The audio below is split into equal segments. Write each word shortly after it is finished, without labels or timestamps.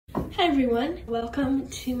Hi everyone, welcome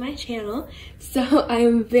to my channel. So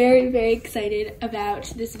I'm very excited about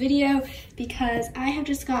this video because I have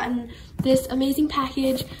just gotten this amazing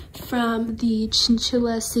package from the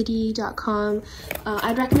chinchillacity.com.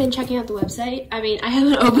 I'd recommend checking out the website. I mean, I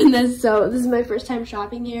haven't opened this, so this is my first time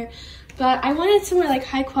shopping here, but I wanted some more like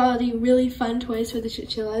high quality, really fun toys for the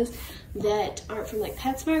chinchillas that aren't from like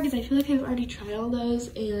PetSmart, because I feel like I've already tried all those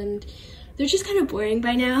and they're just kind of boring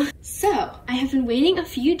by now. So I have been waiting a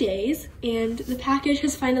few days and the package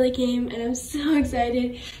has finally came and I'm so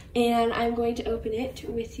excited, and I'm going to open it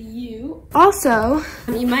with you. Also,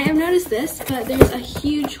 you might have noticed this, but there's a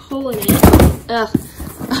huge hole in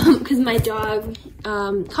it. Because my dog,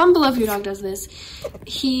 comment below if your dog does this.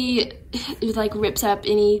 He like rips up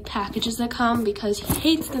any packages that come because he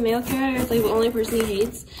hates the mail carrier. It's like the only person he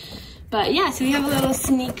hates. But yeah, so we have a little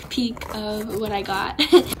sneak peek of what I got.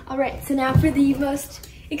 All right, so now for the most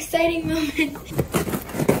exciting moment.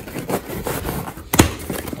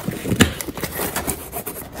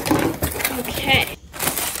 Okay,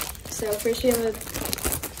 so first we have a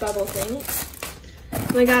bubble thing.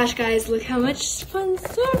 Oh my gosh, guys, look how much fun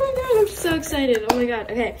stuff I got. I'm so excited. Oh my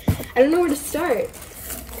god, okay. I don't know where to start.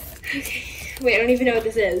 Okay, wait, I don't even know what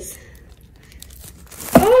this is.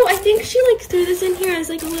 Oh, I think she like threw this in here as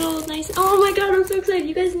like a little nice, oh my god, I'm so excited.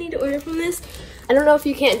 You guys need to order from this. I don't know if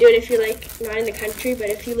you can't do it if you're like not in the country, but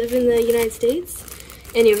if you live in the United States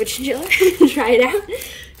and you have a chinchilla, try it out.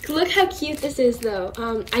 Look how cute this is though.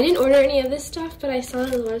 I didn't order any of this stuff, but I saw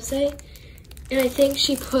it on the website, and I think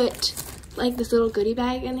she put like this little goodie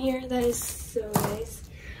bag in here. That is so nice.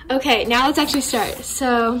 Okay, now let's actually start.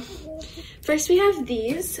 So first we have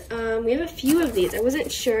these. We have a few of these. I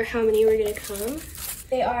wasn't sure how many were gonna come.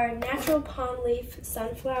 They are natural palm leaf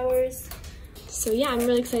sunflowers. So yeah, I'm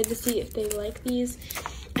really excited to see if they like these.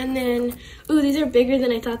 And then, ooh, these are bigger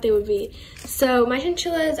than I thought they would be. So my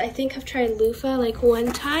chinchillas, I think, have tried loofah like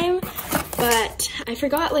one time, but I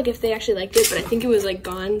forgot like if they actually liked it, but I think it was like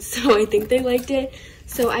gone, so I think they liked it.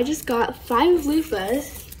 So I just got 5 loofah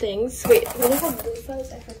things. Wait, what are they called?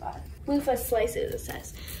 Loofahs? I forgot. Loofah slices, it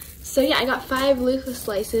says. So yeah, I got 5 loofah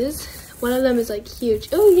slices. One of them is like huge.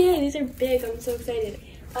 Oh yeah, these are big. I'm so excited.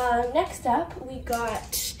 Next up, we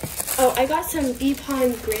got, I got some bee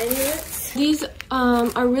pollen granulates. These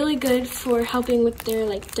are really good for helping with their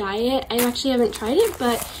like diet. I actually haven't tried it,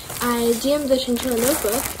 but I DM'd the chinchilla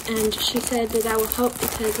notebook and she said that that will help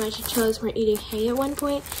because my chinchillas weren't eating hay at one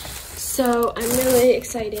point. So I'm really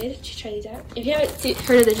excited to try these out. If you haven't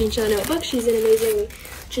heard of the Chinchilla Notebook, she's an amazing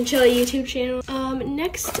chinchilla YouTube channel.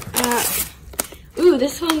 Next up, ooh,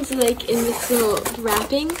 this one's like in this little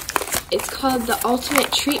wrapping. It's called the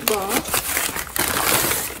Ultimate Treat Ball.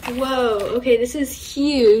 Whoa, okay, this is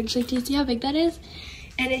huge. Like, do you see how big that is?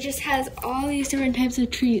 And it just has all these different types of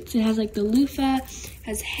treats. It has like the loofah,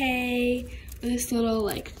 has hay, this little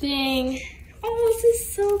like thing. Oh, this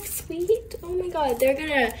is so sweet. Oh my god, they're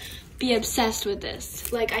gonna be obsessed with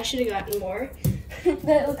this. Like, I should have gotten more.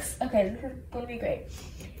 That looks, okay, this is gonna be great.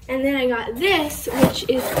 And then I got this, which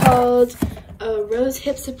is called a Rose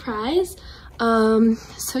Hip Surprise.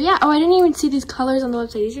 So yeah, oh, I didn't even see these colors on the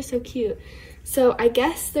website. These are so cute. So I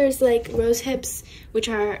guess there's like rose hips, which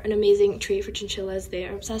are an amazing treat for chinchillas. They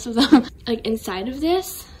are obsessed with them. Like inside of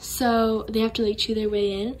this, so they have to like chew their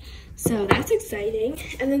way in. So that's exciting.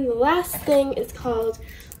 And then the last thing is called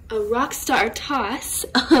a Rockstar Toss.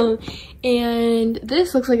 And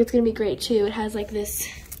this looks like it's gonna be great too. It has like this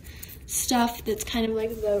stuff that's kind of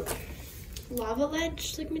like the lava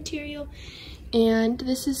ledge like material. And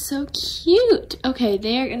this is so cute. Okay,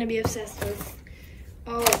 they are gonna be obsessed with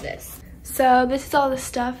all of this. So this is all the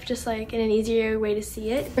stuff, just like in an easier way to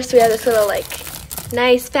see it. First we have this little like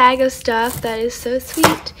nice bag of stuff that is so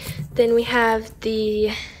sweet. Then we have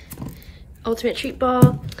the Ultimate Treat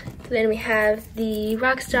Ball. Then we have the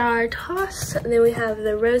Rockstar Toss. And then we have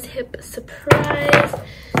the Rose Hip Surprise.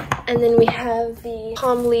 And then we have the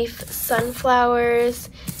Palm Leaf Sunflowers,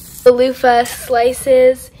 the Loofah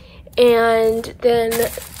Slices, and then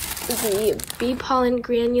the Bee Pollen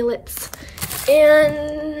Granulates.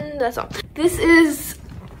 And that's all. This is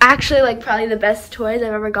actually like probably the best toys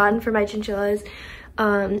I've ever gotten for my chinchillas.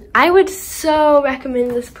 I would so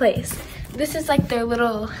recommend this place. This is like their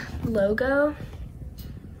little logo.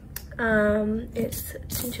 It's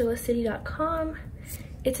chinchillacity.com.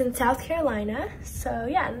 It's in South Carolina. So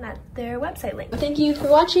yeah, and that's their website link. Thank you for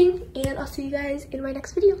watching, and I'll see you guys in my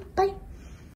next video. Bye.